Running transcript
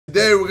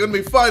today we're going to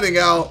be finding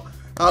out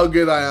how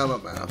good I am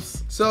at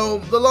maths. So,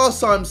 the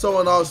last time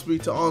someone asked me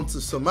to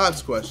answer some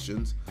maths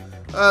questions,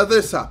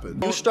 this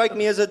happened. You strike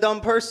me as a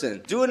dumb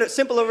person. Do a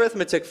simple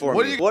arithmetic for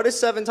me. What is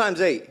 7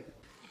 times 8?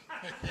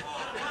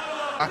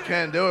 I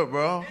can't do it,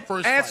 bro.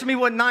 Answer me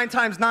what 9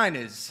 times 9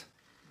 is.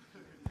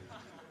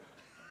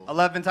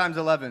 11 times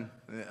 11.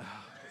 Yeah.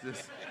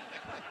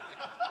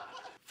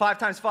 5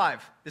 times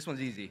 5. This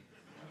one's easy.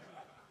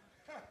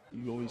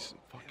 You always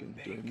fucking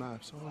do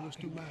maths. Oh, let's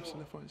do maths in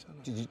the front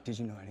center. Did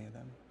you know any of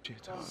them?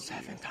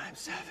 7 times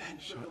 7.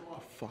 Shut the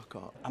fuck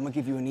up. I'm gonna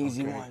give you an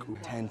easy one. Cool.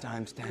 10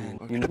 times 10.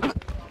 Okay. You know.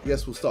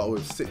 Yes, we'll start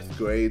with 6th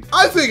grade.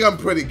 I think I'm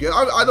pretty good.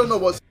 I don't know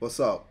what's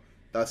up.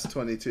 That's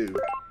 22.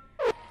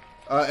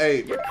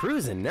 8. You're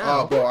cruising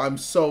now. Oh, bro, I'm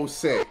so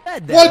sick.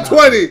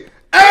 120.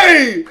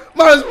 Hey,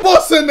 man's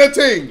bossing the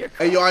thing.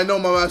 Hey, yo, I know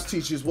my maths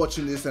teacher's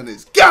watching this and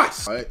it's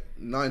gas. All right,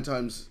 9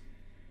 times.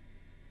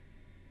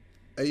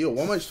 Hey, yo,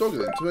 why am I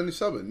struggling?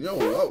 27. Yo,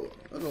 I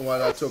don't know why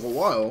that took a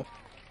while.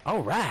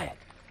 All right.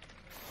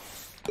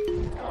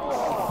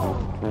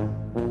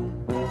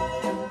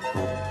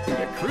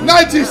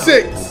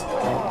 96.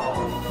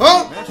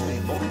 Huh?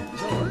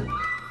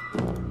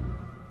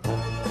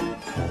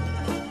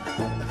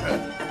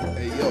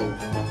 Hey, yo,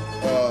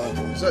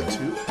 is that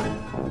 2?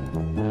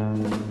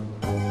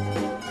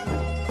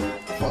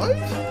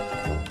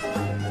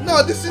 5?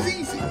 No, this is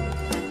easy.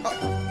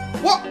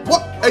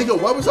 What? Hey, yo,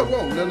 why was that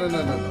wrong? No.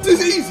 This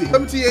is easy.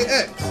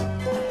 78x.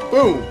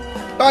 Boom.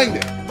 Banged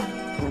it.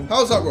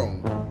 How's that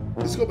wrong?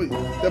 It's got to be.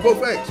 They're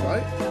both x,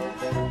 right? I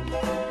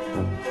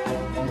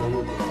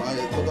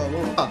got that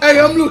wrong. Hey,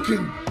 I'm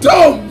looking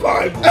dumb,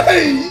 man.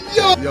 Hey,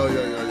 yo. Yo.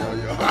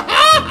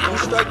 You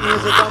strike me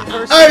as a dumb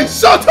person. Hey,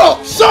 shut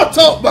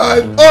up,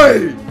 man.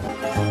 Hey.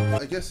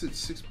 I guess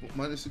it's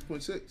minus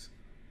 6.6.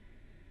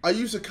 I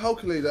used a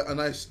calculator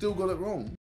and I still got it wrong.